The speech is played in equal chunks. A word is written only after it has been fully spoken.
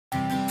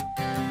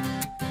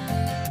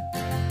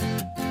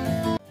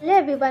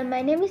everyone,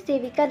 my name is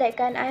Devika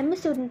Deka and I am a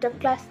student of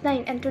class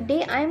 9 and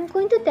today I am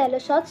going to tell a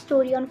short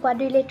story on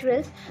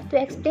quadrilaterals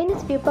to explain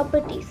its few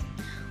properties.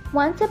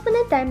 Once upon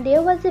a time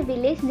there was a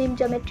village named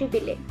Geometry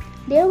Village.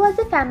 There was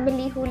a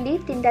family who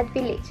lived in that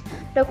village.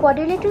 The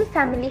quadrilateral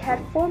family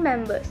had 4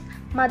 members,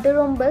 Mother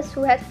rhombus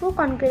who has 4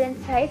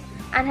 congruent sides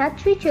and had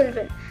 3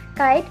 children,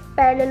 kite,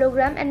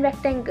 parallelogram and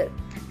rectangle.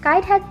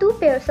 Kite had 2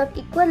 pairs of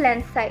equal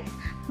length sides,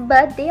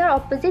 but they are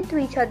opposite to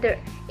each other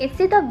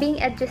instead of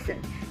being adjacent.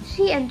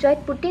 She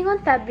enjoyed putting on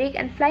fabric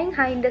and flying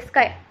high in the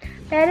sky.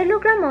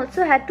 Parallelogram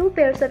also had 2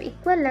 pairs of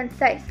equal length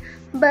sides,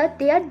 but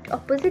they are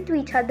opposite to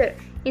each other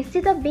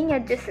instead of being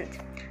adjacent.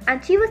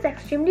 And she was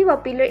extremely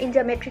popular in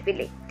Geometry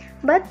Village.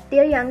 But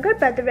their younger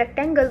brother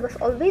Rectangle was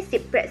always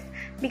depressed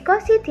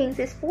because he thinks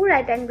his 4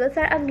 right angles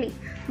are ugly.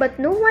 But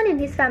no one in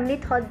his family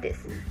thought this.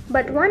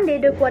 But one day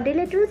the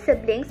quadrilateral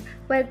siblings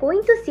were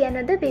going to see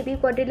another baby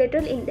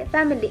quadrilateral in their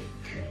family.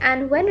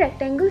 And when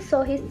Rectangle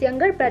saw his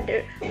younger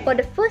brother for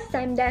the first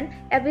time, then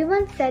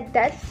everyone said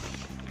that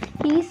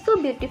he is so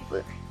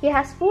beautiful. He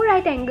has 4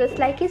 right angles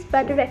like his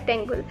brother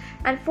Rectangle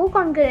and 4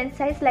 congruent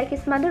sides like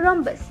his mother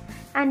Rhombus.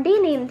 And they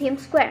named him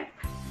Square.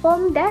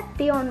 From that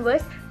day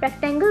onwards,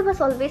 Rectangle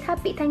was always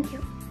happy. Thank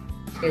you.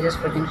 This is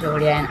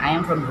Soria and I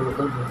am from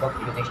Gurukul Group of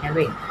Educational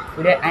Wing.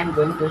 Today I am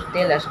going to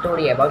tell a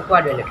story about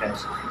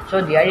quadrilaterals.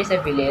 So there is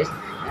a village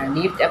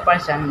lived a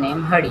person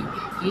named Hari.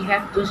 He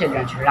had 2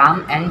 children,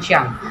 Ram and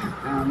Shyam.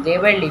 They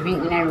were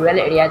living in a rural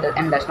area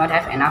and does not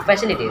have enough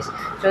facilities.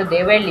 So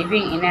they were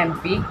living in a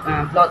big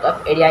plot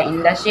of area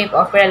in the shape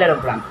of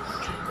parallelogram.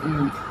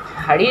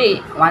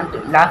 Hari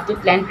loved to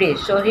plant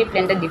trees, so he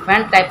planted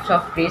different types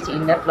of trees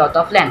in the plot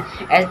of land.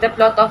 As the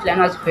plot of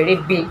land was very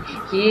big,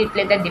 he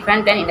planted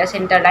different plants in the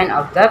center line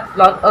of the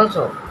plot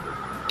also.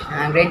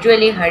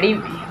 Gradually,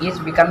 Hari is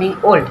becoming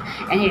old,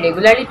 and he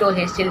regularly told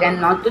his children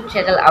not to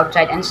settle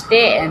outside and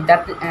stay at the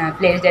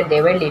place that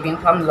they were living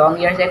from long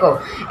years ago,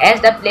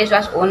 as the place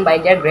was owned by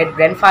their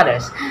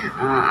great-grandfathers.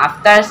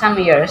 After some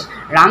years,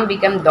 Ram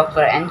became a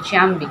doctor and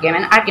Shyam became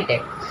an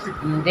architect.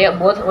 They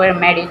both were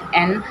married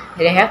and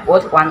they have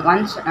both one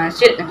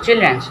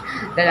children.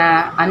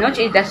 Anuj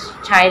is the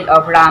child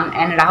of Ram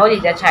and Rahul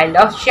is the child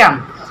of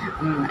Shyam.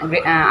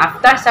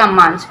 After some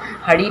months,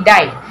 Hari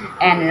died,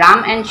 and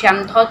Ram and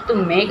Shyam thought to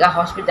make a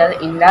hospital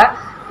in the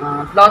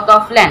plot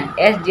of land,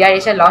 as there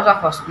is a lot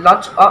of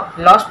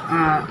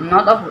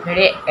not of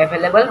very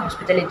available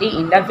hospitality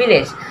in the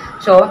village.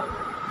 So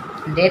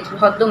they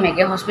thought to make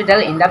a hospital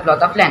in the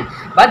plot of land.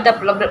 But the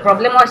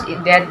problem was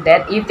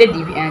that if they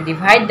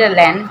divide the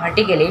land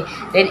vertically,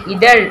 then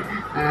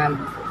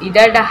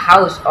either the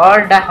house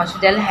or the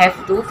hospital have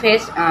to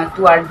face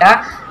toward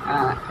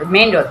the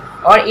main road,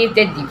 or if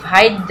they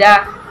divide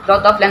the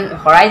plot of land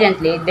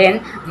horizontally,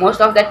 then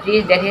most of the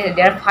trees that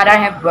their father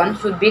have grown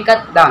should be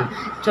cut down.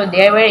 So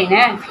they were in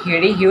a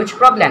very huge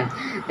problem.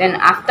 Then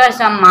after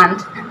some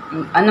months,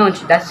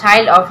 Anuj, the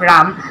child of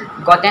Ram,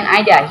 got an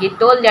idea. He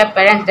told their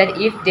parents that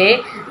if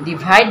they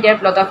divide their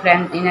plot of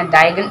land in a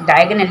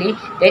diagonally,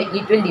 then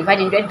it will divide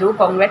into a 2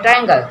 congruent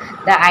triangle.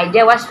 The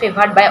idea was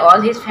favored by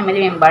all his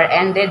family members,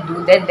 and they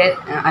do that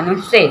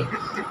Anuj said.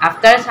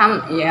 After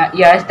some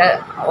years, the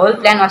whole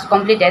plan was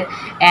completed,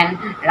 and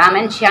Ram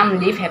and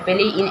Shyam live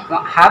happily in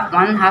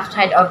one half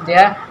side of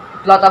their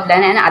plot of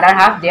land, and other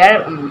half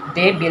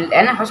they build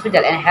an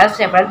hospital and help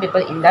several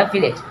people in the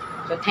village.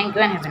 So thank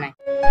you and have a nice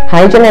day.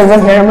 Hi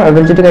everyone, here I am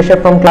Arvind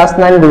Kashyap from class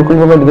 9 Gurukul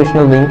Group of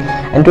Educational Wing,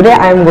 and today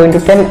I am going to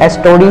tell a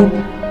story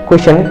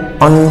question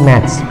on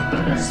maths.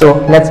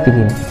 So let's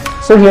begin.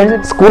 So here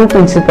the school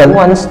principal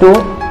wants to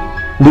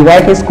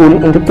divide his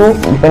school into 2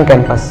 different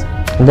campuses.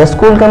 The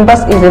school campus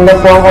is in the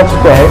form of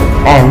square,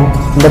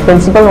 and the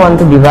principal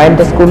wants to divide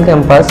the school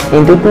campus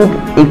into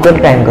 2 equal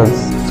triangles.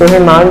 So he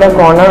marked the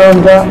corner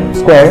of the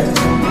square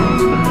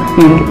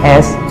field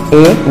as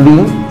A,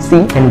 B,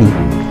 C and D.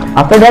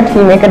 After that,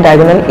 he make a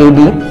diagonal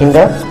AD in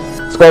the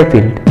square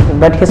field.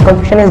 But his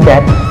confusion is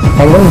that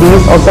angle D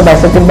is also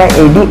bisected by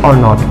AD or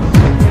not.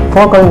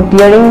 For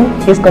clearing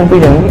his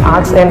confusion, he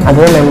asks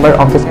another member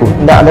of the school.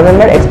 The other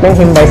member explained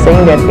him by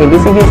saying that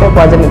ABCD is a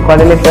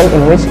quadrilateral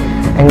in which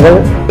angle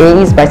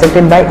A is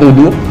bisected by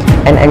AD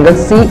and angle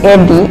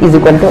CAD is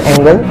equal to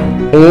angle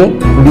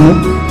ABD,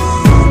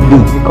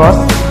 because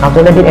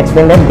after that he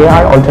explained that they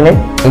are alternate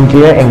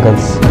interior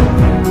angles.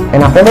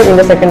 And after that, in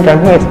the second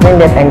term, he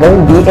explained that angle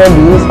DAD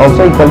is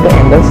also equal to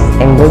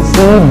angle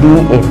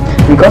CDA,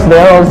 because they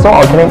are also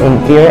alternate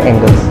interior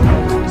angles.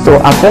 So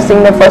after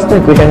seeing the first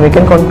 2 equations, we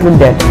can conclude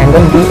that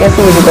angle BAC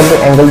is equal to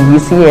angle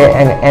BCA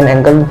and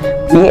angle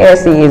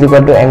BAC is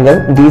equal to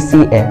angle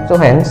DCA. So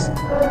hence,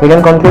 we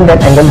can conclude that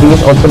angle D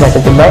is also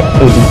bisected by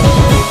AD.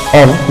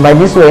 And by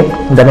this way,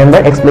 the member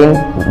explained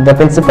the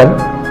principle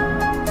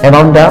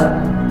about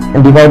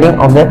the dividing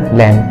of the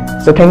land.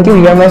 So thank you.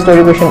 Here my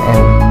story question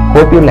and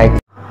hope you like.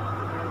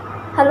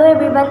 Hello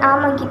everyone, I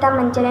am Ankita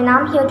Manchal and I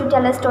am here to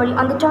tell a story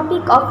on the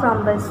topic of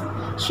rhombus.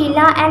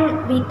 Sheila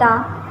and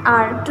Rita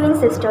are twin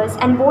sisters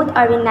and both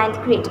are in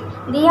 9th grade.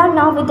 They are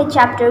now with the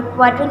chapter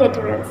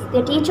Quadrilaterals.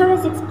 Their teacher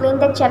has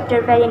explained the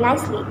chapter very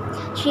nicely.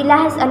 Sheila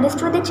has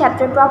understood the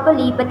chapter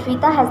properly, but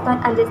Rita has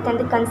not understood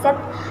the concept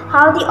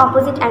how the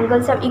opposite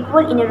angles are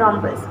equal in a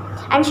rhombus,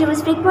 and she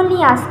was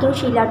frequently asking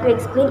Sheila to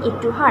explain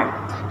it to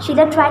her.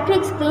 Sheila tried to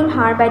explain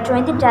her by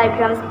drawing the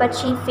diagrams, but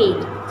she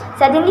failed.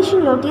 Suddenly she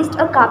noticed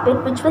a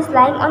carpet which was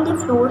lying on the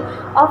floor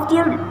of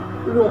their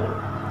room.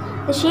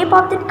 The shape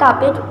of that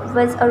carpet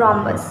was a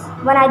rhombus.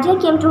 One idea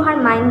came to her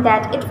mind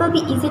that it will be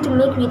easy to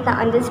make Rita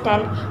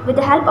understand with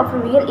the help of a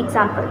real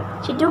example.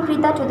 She took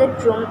Rita to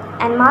that room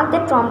and marked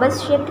that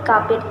rhombus-shaped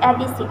carpet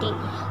ABCD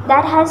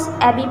that has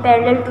AB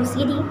parallel to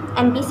CD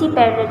and BC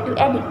parallel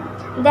to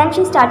AD. Then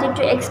she started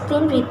to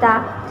explain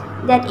Rita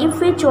that if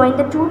we join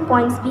the 2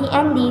 points B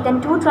and D, then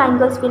 2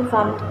 triangles will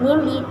form,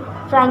 namely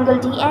triangle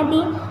DAB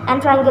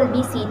and triangle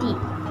BCD.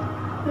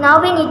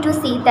 Now we need to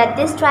see that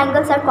these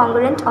triangles are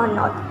congruent or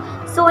not.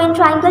 So in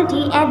triangle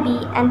DAB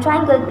and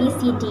triangle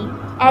BCD,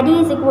 AD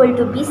is equal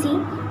to BC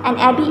and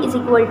AB is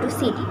equal to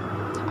CD.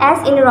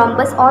 As in a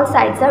rhombus, all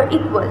sides are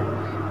equal.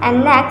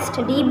 And next,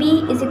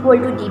 DB is equal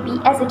to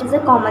DB as it is a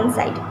common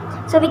side.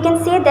 So we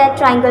can say that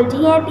triangle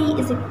DAB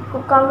is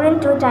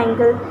congruent to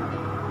triangle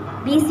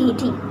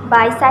BCD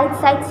by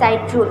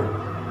side rule.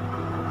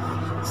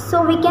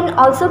 So we can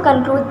also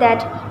conclude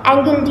that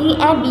angle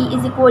DAB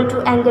is equal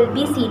to angle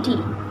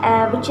BCD,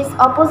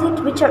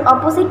 which are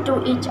opposite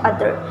to each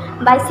other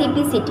by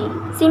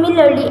CPCD.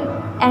 Similarly,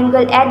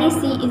 angle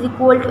ADC is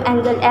equal to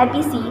angle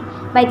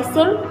ABC by the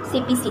same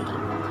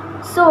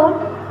CPCD. So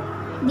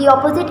the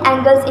opposite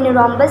angles in a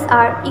rhombus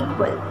are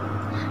equal.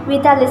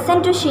 Rita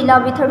listened to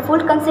Sheila with her full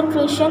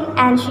concentration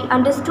and she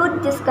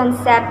understood this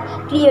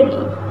concept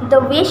clearly. The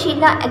way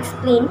Sheila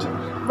explained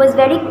was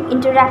very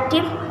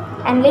interactive,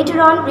 and later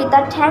on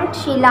Rita thanked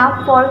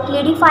Sheila for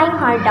clarifying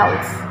her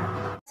doubts.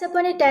 Once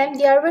upon a time,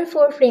 there were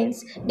 4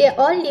 friends. They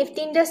all lived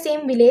in the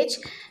same village.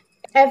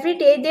 Every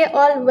day, they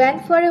all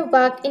went for a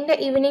walk in the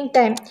evening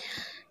time.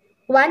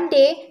 One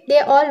day, they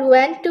all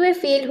went to a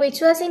field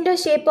which was in the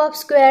shape of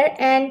square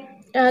and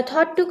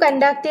thought to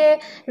conduct a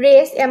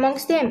race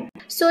amongst them.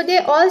 So they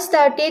all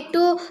started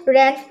to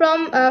run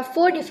from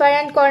 4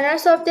 different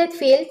corners of that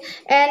field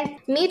and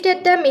meet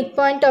at the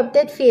midpoint of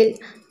that field.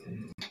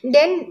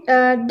 Then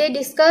they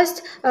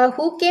discussed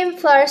who came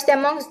first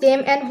amongst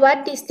them and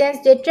what distance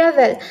they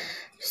travel.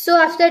 So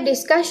after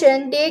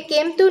discussion, they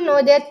came to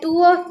know that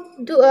two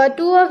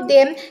of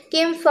them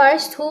came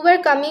first, who were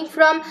coming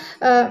from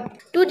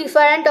 2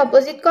 different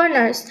opposite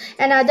corners,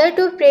 and other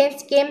 2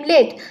 friends came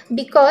late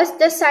because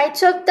the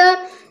sides of the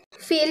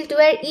field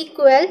were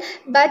equal,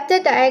 but the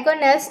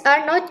diagonals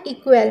are not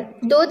equal,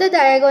 though the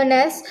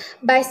diagonals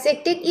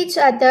bisected each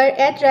other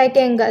at right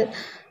angle.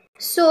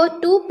 So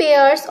 2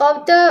 pairs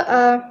of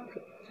the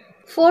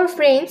 4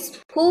 friends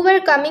who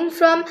were coming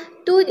from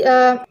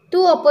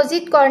two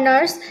opposite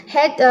corners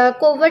had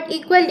covered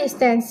equal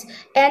distance,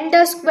 and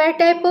the square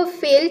type of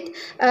field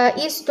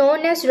is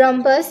known as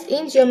rhombus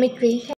in geometry.